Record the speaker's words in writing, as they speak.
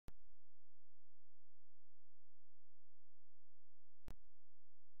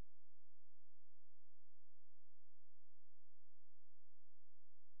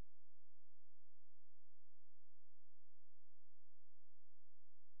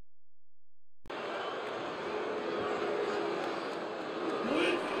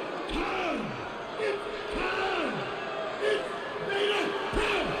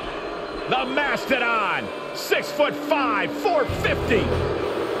Mastodon, 6'5", 450.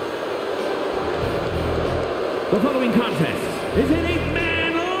 The following contest is an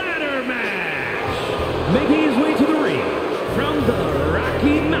 8-man ladder match. Making his way to the ring from the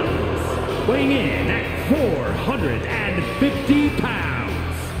Rocky Mountains, weighing in at 450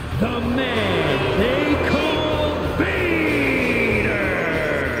 pounds, the man they call Vader.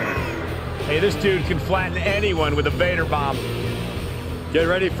 Hey, this dude can flatten anyone with a Vader bomb. Get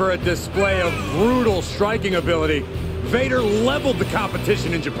ready for a display of brutal striking ability. Vader leveled the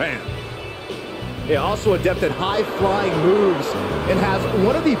competition in Japan. Yeah, also adept at high-flying moves and has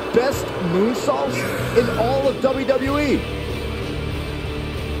one of the best moonsaults in all of WWE.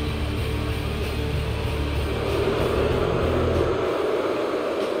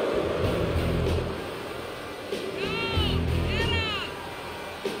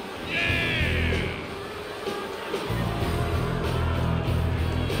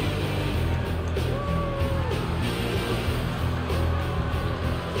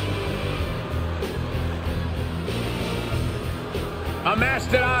 A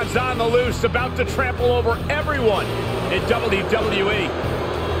Mastodon's on the loose, about to trample over everyone in WWE.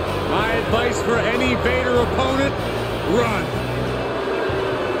 My advice for any Vader opponent, run.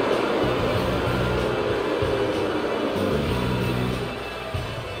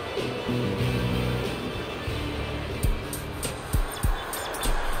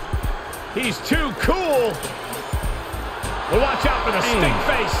 He's too cool. Well, watch out for the stink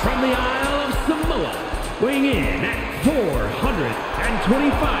face. From the Isle of Samoa, weighing in at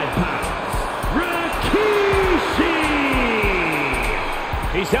 425 pounds, Rikishi!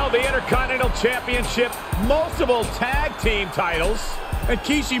 He's held the Intercontinental Championship, multiple tag team titles. And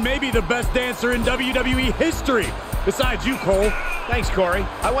Rikishi may be the best dancer in WWE history, besides you, Cole. Thanks, Corey.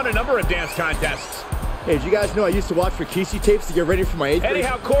 I won a number of dance contests. Hey, did you guys know I used to watch Rikishi tapes to get ready for my 8th grade?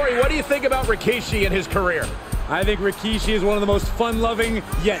 Anyhow, Corey, what do you think about Rikishi and his career? I think Rikishi is one of the most fun-loving,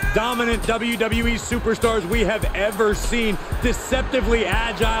 yet dominant WWE superstars we have ever seen. Deceptively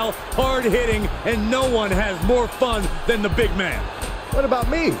agile, hard-hitting, and no one has more fun than the big man. What about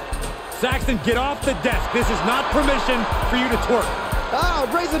me? Saxton, get off the desk. This is not permission for you to twerk. Ah,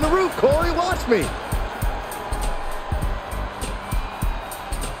 I'm raising the roof, Corey. Watch me.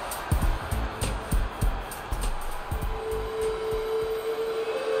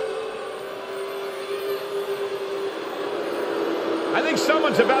 I think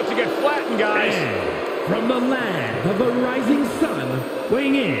someone's about to get flattened, guys. And from the land of the rising sun,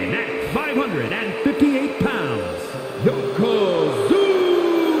 weighing in at 558 pounds, Yokuzuna!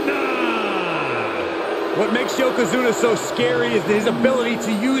 What makes Yokuzuna so scary is his ability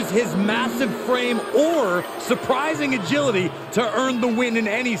to use his massive frame or surprising agility to earn the win in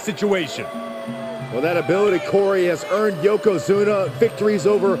any situation. Well, that ability, Corey, has earned Yokozuna victories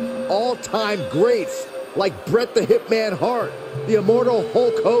over all-time greats like Bret the Hitman Hart, the immortal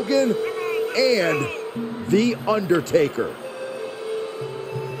Hulk Hogan, and The Undertaker.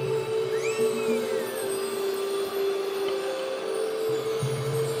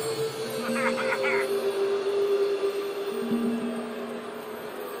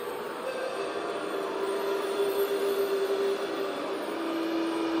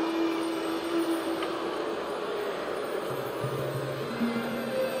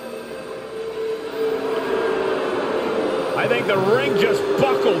 I think the ring just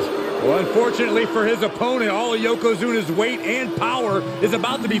buckled. Well, unfortunately for his opponent, all of Yokozuna's weight and power is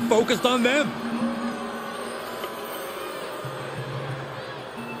about to be focused on them.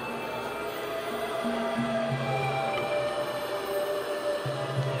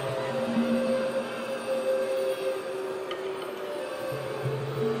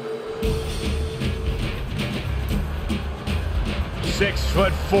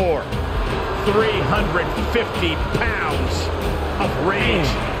 "6'4", 350 pounds of rage.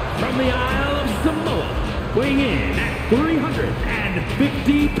 From the Isle of Samoa, weighing in at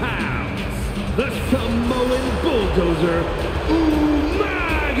 350 pounds, the Samoan bulldozer,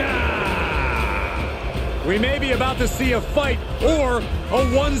 Umaga! We may be about to see a fight or a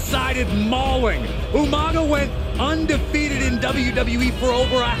one-sided mauling. Umaga went undefeated in WWE for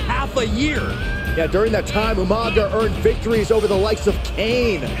over a half a year. Yeah, during that time, Umaga earned victories over the likes of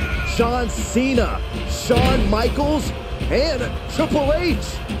Kane, John Cena, Shawn Michaels, and Triple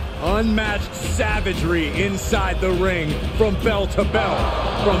H. Unmatched savagery inside the ring from bell to bell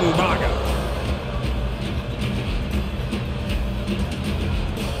from Umaga.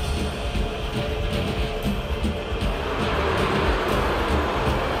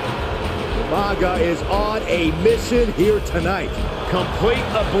 Umaga is on a mission here tonight. Complete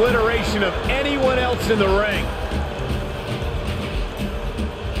obliteration of anyone else in the ring.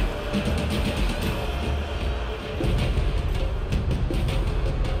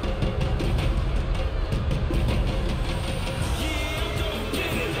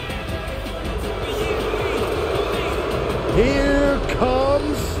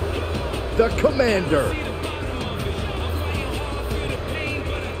 the Commander.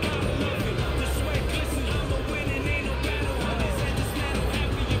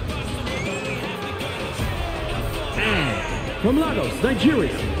 And from Lagos,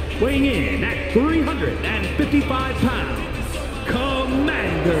 Nigeria, weighing in at 355 pounds,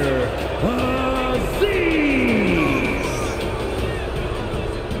 Commander Azeez.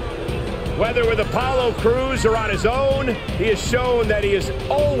 Whether with Apollo Crews or on his own, he has shown that he is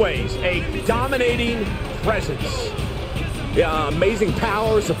always a dominating presence. Yeah, amazing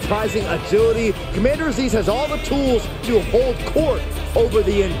power, surprising agility. Commander Azeez has all the tools to hold court over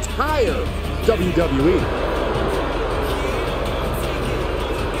the entire WWE.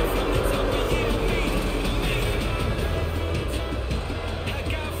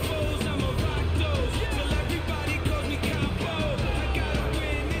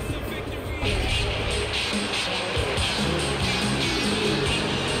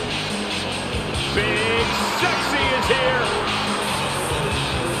 Big Sexy is here.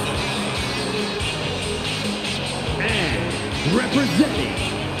 And representing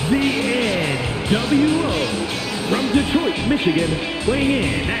the NWO from Detroit, Michigan, weighing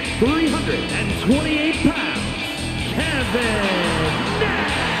in at 328 pounds, Kevin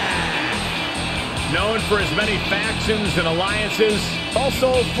Nash. Known for his many factions and alliances,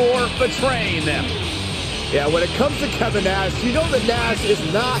 also for betraying them. Yeah, when it comes to Kevin Nash, you know that Nash is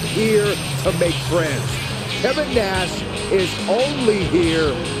not here to make friends. Kevin Nash is only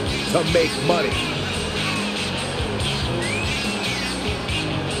here to make money.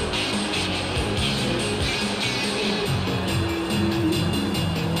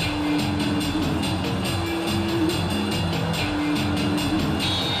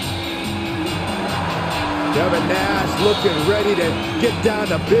 Kevin Nash looking ready to get down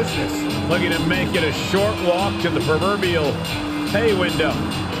to business. Looking to make it a short walk to the proverbial pay window.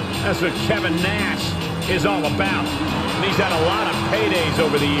 That's what Kevin Nash is all about. And he's had a lot of paydays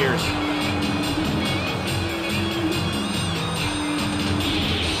over the years.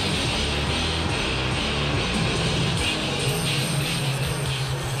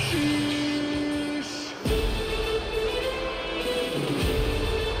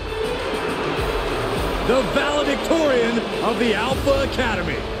 The valedictorian of the Alpha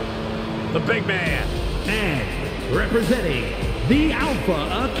Academy, The big man. And representing the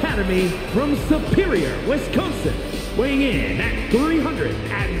Alpha Academy from Superior, Wisconsin, weighing in at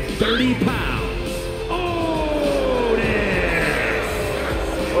 330 pounds, Otis.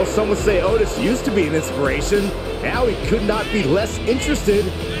 Well, some would say Otis used to be an inspiration. Now he could not be less interested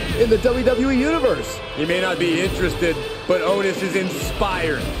in the WWE Universe. He may not be interested, but Otis is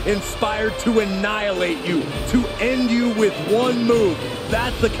inspired. Inspired to annihilate you, to end you with one move.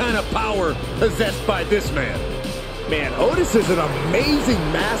 That's the kind of power possessed by this man. Man, Otis is an amazing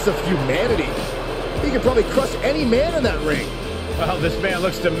mass of humanity. He could probably crush any man in that ring. Well, this man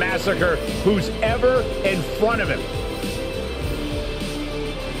looks to massacre who's ever in front of him.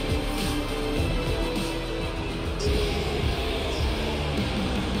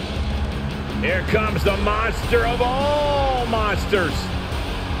 Here comes the monster of all monsters.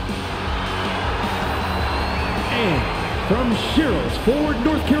 And from Sherrills Ford,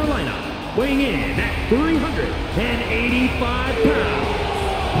 North Carolina, weighing in at 385 pounds,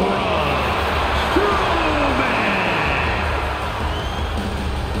 Braun Strowman.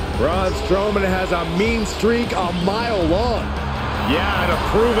 Braun Strowman has a mean streak a mile long. Yeah, and a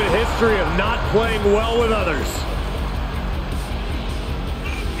proven history of not playing well with others.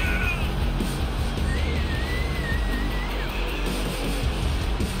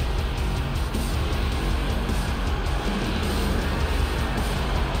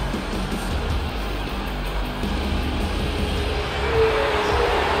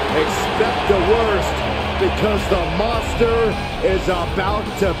 Expect the worst, because the monster is about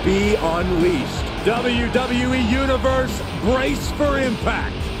to be unleashed. WWE Universe, brace for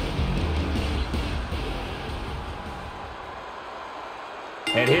impact.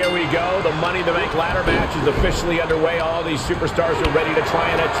 And here we go. The Money in the Bank ladder match is officially underway. All these superstars are ready to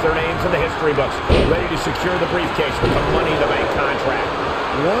try and etch their names in the history books. Ready to secure the briefcase with the Money in the Bank contract.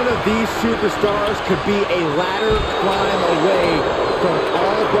 One of these superstars could be a ladder climb away from all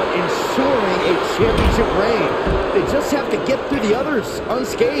but ensuring a championship reign. They just have to get through the others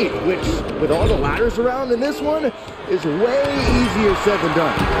unscathed, which, with all the ladders around in this one, is way easier said than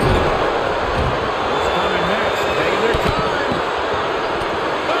done. What's coming next? Taking their time.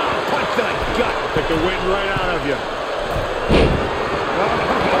 Oh, punch to the gut. Took the wind right out of you.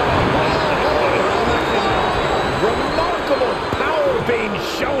 Remarkable power being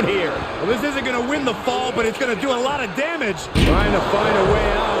shown here. Well, this isn't going to win the fall, but it's going to do a lot of damage. Trying to find a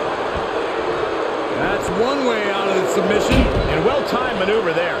way out. That's one way out of the submission. And well-timed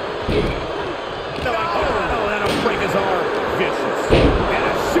maneuver there. Oh, that'll break his arm. Vicious. And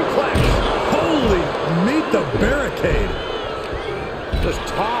a suplex. Holy, meet the barricade. Just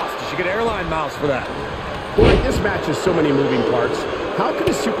tossed. You should get airline miles for that. Boy, this match has so many moving parts. How can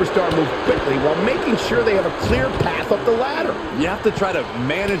a superstar move quickly while making sure they have a clear path up the ladder? You have to try to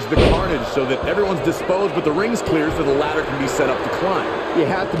manage the carnage so that everyone's disposed, but the ring's clear so the ladder can be set up to climb. You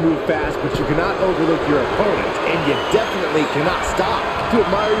have to move fast, but you cannot overlook your opponent, and you definitely cannot stop to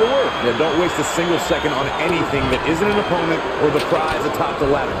admire your work. Yeah, don't waste a single second on anything that isn't an opponent or the prize atop the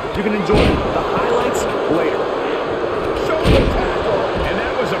ladder. You can enjoy the highlights later. Shoulder tackle. And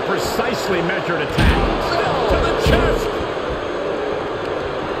that was a precisely measured attack. To the chest.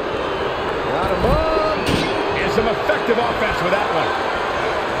 Got him up. And some effective offense with that one.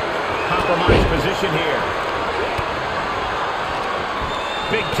 Compromised position here.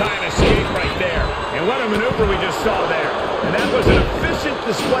 Big time escape right there. And what a maneuver we just saw there. And that was an efficient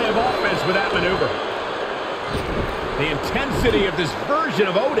display of offense with that maneuver. The intensity of this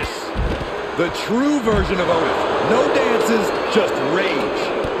version of Otis. The true version of Otis. No dances, just rage.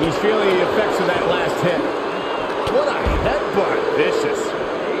 He's feeling the effects of that last hit. What a headbutt. Vicious.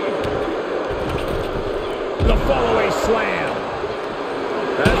 The fallaway slam.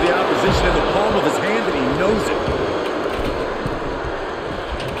 Has the opposition in the palm of his hand, and he knows it.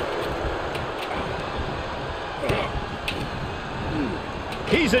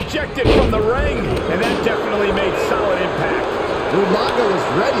 He's ejected from the ring, and that definitely made solid impact. Umaga was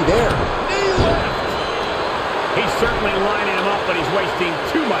ready there. Knee left. He's certainly lining him up, but he's wasting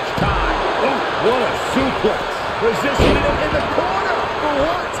too much time. Oh, what a suplex. Positioning him in the corner. For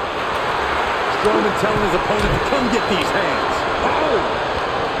what? Strowman telling his opponent to come get these hands. Oh!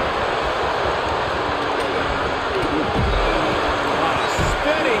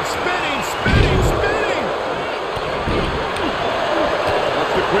 Spinning, spinning, spinning, spinning.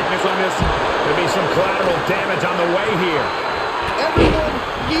 What's the quickness on this? Could be some collateral damage on the way here. Everyone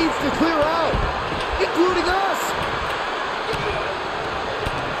needs to clear out, including us.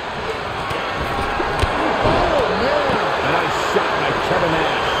 Oh, man. A nice shot by Kevin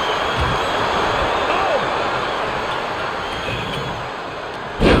Nash.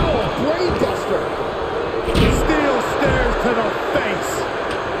 Brain duster. Steel stairs to the face.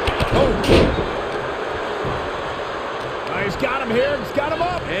 Oh. He's got him here. He's got him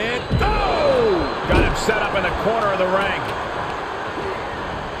up. And oh! Got him set up in the corner of the ring.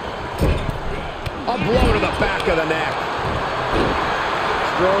 A blow to the back of the neck.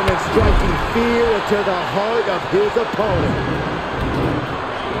 Strowman striking fear into the heart of his opponent.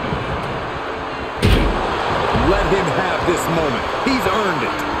 Let him have this moment. He's earned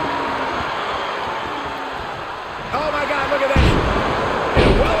it. Oh my God, look at this. And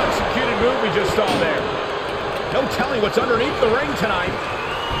a well-executed move we just saw there. No telling what's underneath the ring tonight.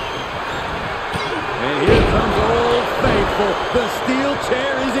 And here comes Old Faithful. The steel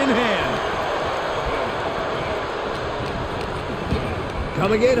chair is in hand.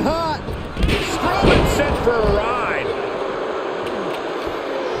 Coming in hot. Strowman sent for a ride.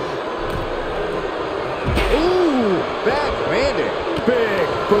 Ooh, backhanded. Big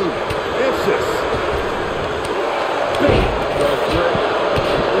boot. Vicious. Big.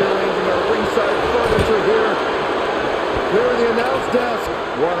 Rearranging our ringside furniture here. Clearing the announce desk.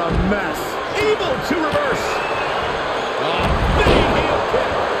 What a mess. Able to reverse. Big heel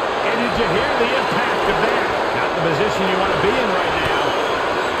kick. And did you hear the impact of that? Not the position you want to be in right now.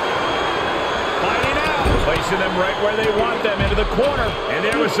 Fighting out. Placing them right where they want them, into the corner. And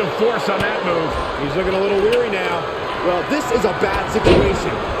there was some force on that move. He's looking a little weary now. Well, this is a bad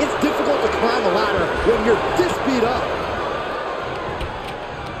situation. It's difficult to climb a ladder when you're this beat up.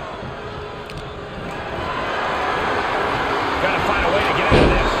 Gotta find a way to get out of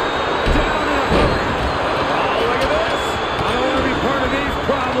this. Down in a hurry. Oh, look at this. I don't want to be part of these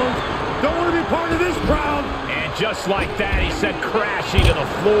problems. Don't want to be part of this crowd. And just like that, he sent crashing to the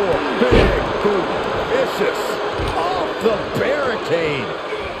floor. Big boot. Vicious. Off the barricade.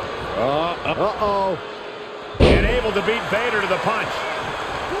 Uh-oh. And able to beat Vader to the punch.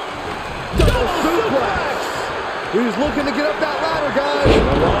 Double suplex. He's looking to get up that ladder, guys.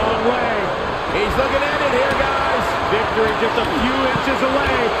 The wrong way. He's looking at it here, guys. Victory just a few inches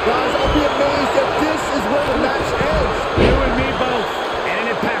away. Guys, I'll be amazed if this is where the match ends. You and me both. And an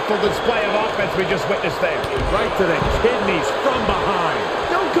impactful display of offense we just witnessed there. Right to the kidneys from behind.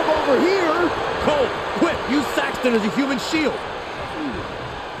 Don't come over here. Cole, quit. Use Saxton as a human shield.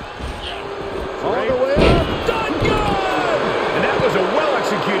 All the way up. Done good! And that was a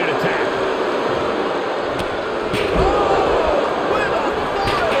well-executed attack. Oh, with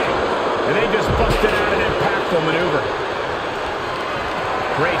authority! And they just busted out of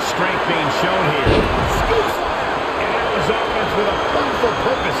Great strength being shown here. Scoop slam! And that was offense with a powerful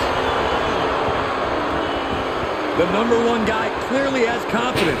purpose. The #1 guy clearly has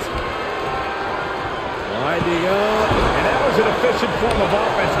confidence. Winding up. And that was an efficient form of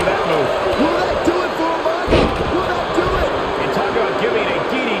offense with that move. Will that do it for Umaga? Will that do it? And talk about giving a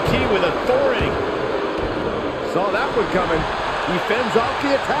DDT with authority. Saw that one coming. He fends off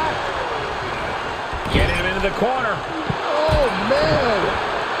the attack. Getting him into the corner. Oh, man.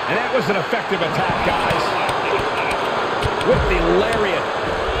 And that was an effective attack, guys. With the lariat.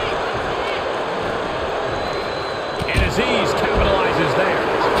 And Azeez capitalizes there.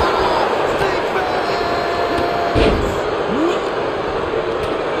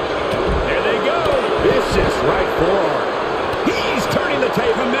 There they go. Vicious right forearm. He's turning the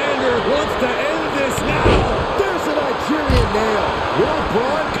table. Commander wants to end this now. There's a Nigerian nail. Will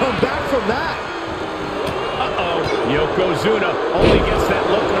Braun come back from that? Uh-oh. Yokuzuna only gets that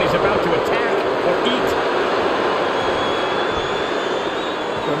look when he's about to attack or eat.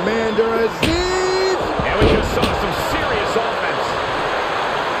 Commander Azeez. And we just saw some serious offense.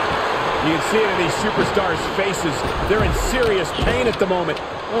 You can see it in these superstars' faces. They're in serious pain at the moment.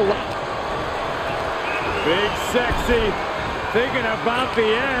 Oh, wow. Big Sexy thinking about the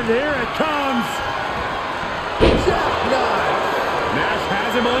end. Here it comes. Jackknife. Nash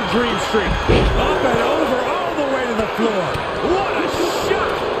has him on Dream Street. Up and over, all the way to the floor. What a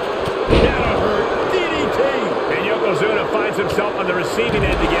shot! That'll hurt. DDT! And Yokozuna finds himself on the receiving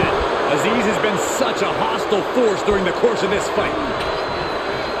end again. Azeez has been such a hostile force during the course of this fight.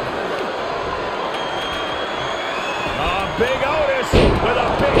 Big Otis with a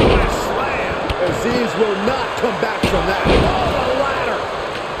big left slam. Azeez will not come back from that. Oh, the ladder.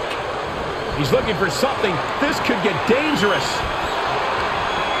 He's looking for something. This could get dangerous.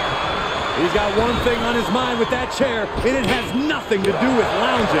 He's got one thing on his mind with that chair, and it has nothing to do with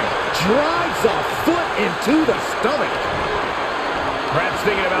lounging. Drives a foot into the stomach. Perhaps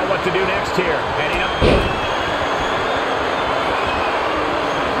thinking about what to do next here. Heading up.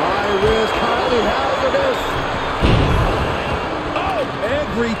 High risk, highly hazardous.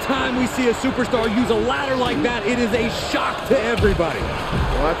 Every time we see a superstar use a ladder like that, it is a shock to everybody.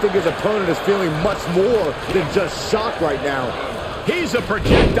 Well, I think his opponent is feeling much more than just shock right now. He's a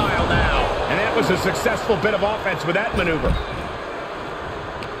projectile now. And that was a successful bit of offense with that maneuver.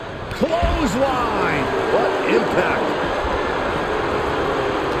 Clothesline. What impact.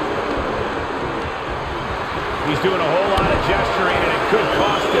 He's doing a whole lot of gesturing, and it could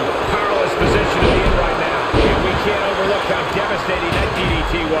cost him. Powerless position to be in right now. And we can't overlook how devastating that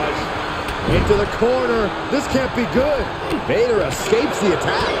DDT was. Into the corner. This can't be good. Vader escapes the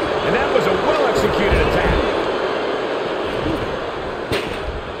attack. And that was a well-executed attack.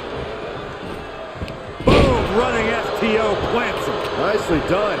 Boom! Running FTO plants him. Nicely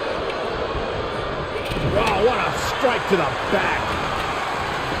done. Oh, what a strike to the back.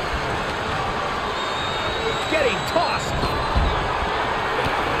 Getting tossed.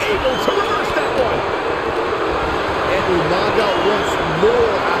 Able to reverse that one. And Umaga wants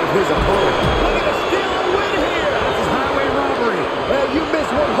more out of his opponent. Looking to steal a win here. This is highway robbery. Hey, you miss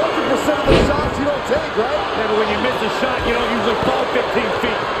 100% of the shots you don't take, right? Yeah, but when you miss a shot, you don't usually fall 15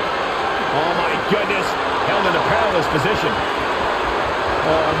 feet. Oh, my goodness. Held in a perilous position.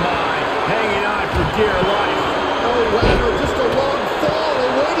 Oh, my. Hanging on for dear life. No ladder, just a long fall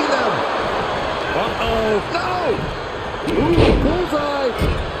awaiting them. Uh-oh. No! Ooh, bullseye.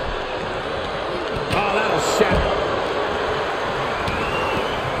 Oh, that'll shatter.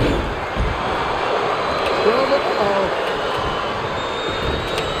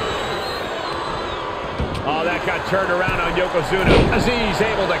 Oh, that got turned around on Yokozuna. Azeez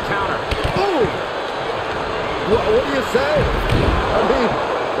able to counter. Ooh! What do you say? I mean,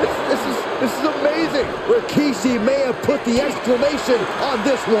 this is amazing. Rikishi may have put the exclamation on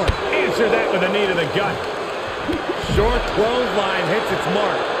this one. Answer that with a knee to the gut. Short clothesline hits its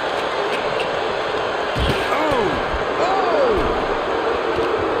mark. Oh! Oh!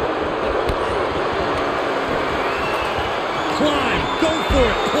 Climb! Go for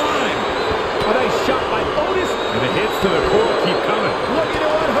it! Climb! A nice shot by Otis. And the hits to the core keep coming. Looking to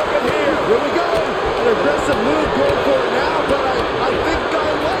unhook him here. Here we go. An aggressive move going for it now, but I think I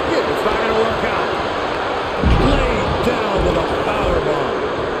like it. It's not going to work out. Laid down with a powerbomb.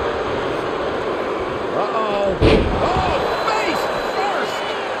 Uh-oh. Oh, face first.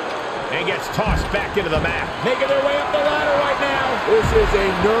 And gets tossed back into the mat. Making their way up the ladder right now. This is a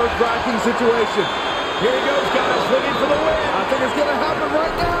nerve-wracking situation. Here he goes, guys, looking for the win. I think it's going to happen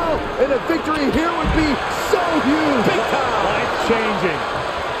right now. And a victory here would be so huge. Big time. Life-changing.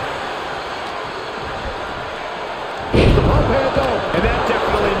 The pump handle. And that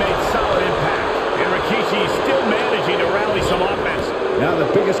definitely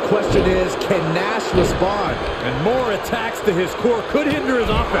can Nash respond? And more attacks to his core could hinder his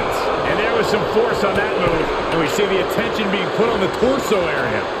offense. And there was some force on that move. And we see the attention being put on the torso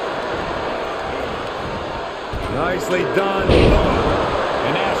area. Nicely done.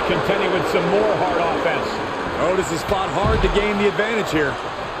 And Nash contending with some more hard offense. Otis has fought hard to gain the advantage here.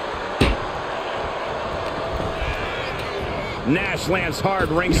 Nash lands hard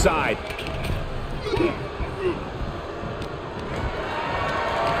ringside.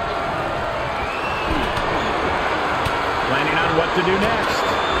 Planning on what to do next.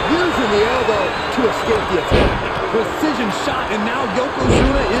 Using the elbow to escape the attack. Precision shot, and now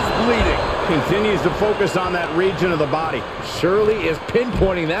Yokozuna is bleeding. Continues to focus on that region of the body. Shirley is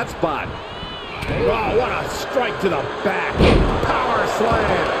pinpointing that spot. Oh, what a strike to the back. Power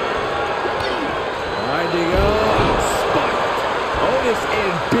slam. Winding up. Spot. Otis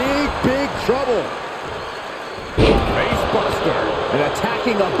in big trouble. Face buster. And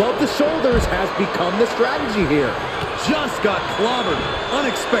attacking above the shoulders has become the strategy here. Just got clobbered.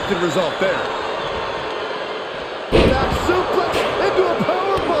 Unexpected result there. Back suplex into a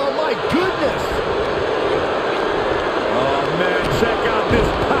powerbomb. My goodness. Oh, man, check out this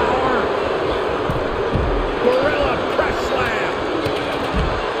power. Gorilla press slam.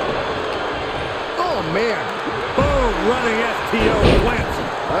 Oh, man. Boom, running STO plants.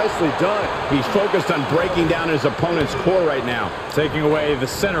 Nicely done. He's focused on breaking down his opponent's core right now. Taking away the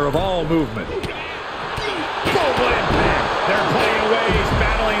center of all movement. Global impact. They're playing ways.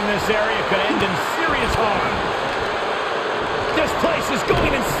 Battling in this area could end in serious harm. This place is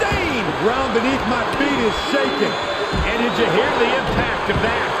going insane. The ground beneath my feet is shaking. And did you hear the impact of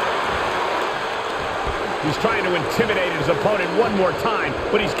that? He's trying to intimidate his opponent one more time,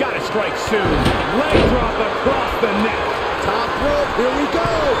 but he's got to strike soon. Leg drop across the neck. Top rope, here we go.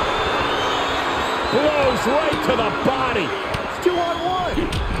 Blows right to the body. It's 2-on-1.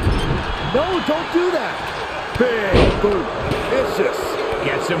 No, don't do that. Big boot. Vicious.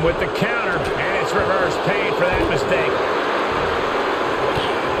 Gets him with the counter, and it's reverse pain for that mistake.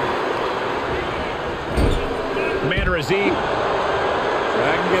 Commander Azeez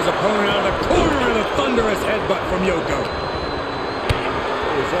Dragging his opponent out of the corner and a thunderous headbutt from Yoko.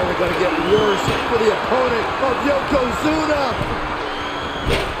 It's only going to get worse for the opponent of Yokozuna.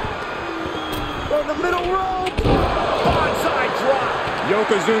 On the middle rope. Bonsai drop.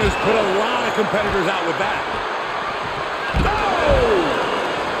 Yokozuna's put a lot of competitors out with that.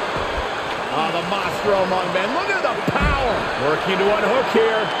 Oh, the monster among men. Look at the power. Working to unhook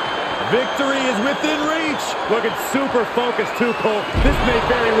here. Victory is within reach. Looking super focused too, Cole. This may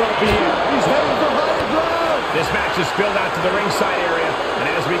very well be it. He's heading for higher ground. This match is spilled out to the ringside area.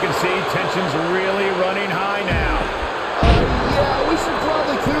 And as we can see, tension's really running high now. Yeah, we should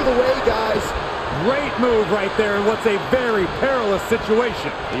probably clear the way, guys. Great move right there in what's a very perilous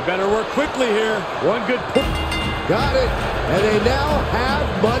situation. He better work quickly here. One good push. Got it. And they now have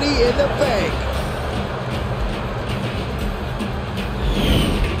money in the bank.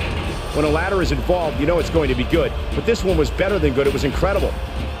 When a ladder is involved, you know it's going to be good. But this one was better than good. It was incredible.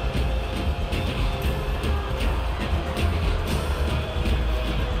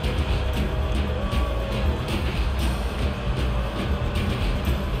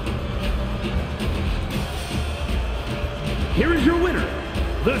 Here is your winner,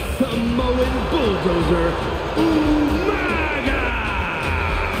 the Samoan Bulldozer, Umaga!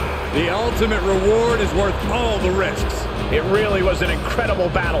 The ultimate reward is worth all the risks. It really was an incredible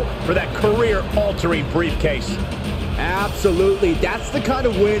battle for that career-altering briefcase. Absolutely. That's the kind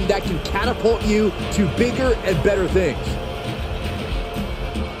of win that can catapult you to bigger and better things.